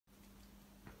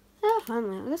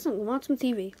finally, I guess we'll watch some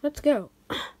TV. Let's go.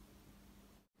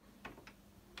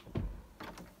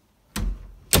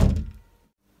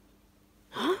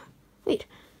 Huh? Wait.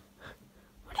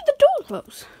 Why did the door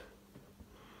close?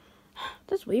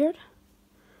 That's weird.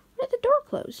 Why did the door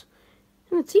close?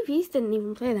 And the TVs didn't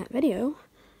even play that video.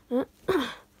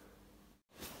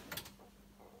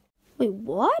 Wait,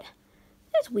 what?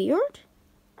 That's weird.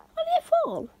 Why did it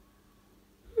fall?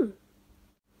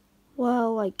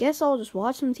 Well, I guess I'll just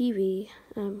watch some TV.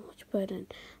 Which button?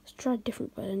 Let's try a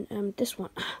different button. This one.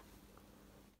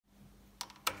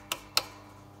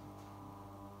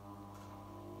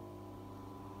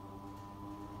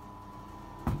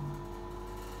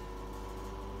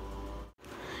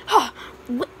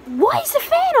 Why is the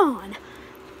fan on?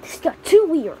 This got too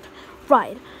weird.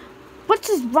 Right. What's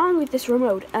wrong with this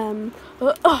remote?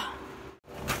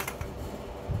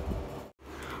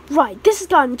 Right, this has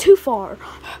gotten too far.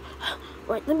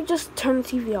 Right, let me just turn the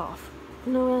TV off.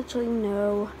 No, actually,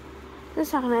 no.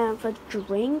 Let's have a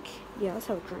drink. Yeah, let's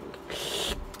have a drink.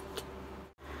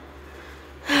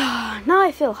 Now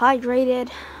I feel hydrated,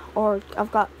 or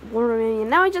I've got water in me, and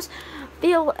now I just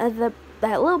feel that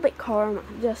little bit calm.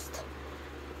 Just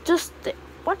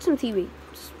watch some TV.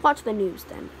 Just watch the news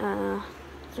then.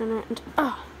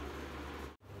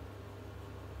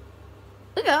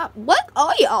 What?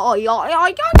 Oh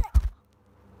yeah.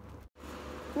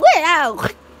 Wow.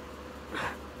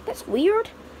 That's weird.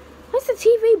 Why's the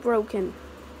TV broken?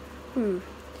 I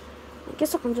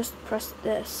guess I can just press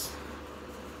this.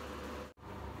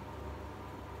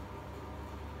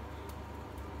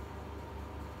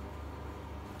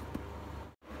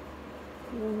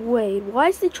 Wait, why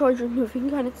is the charger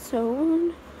moving on its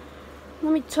own?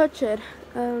 Let me touch it.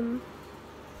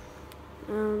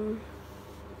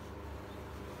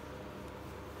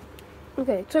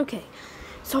 Okay, it's okay.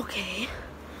 It's okay.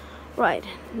 Right,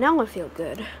 now I feel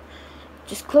good.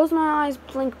 Just close my eyes,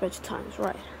 blink a bunch of times.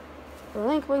 Right.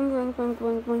 Blink, blink, blink, blink,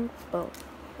 blink, blink, blink.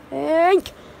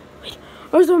 Wait,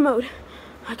 where's the remote?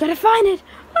 I gotta find it.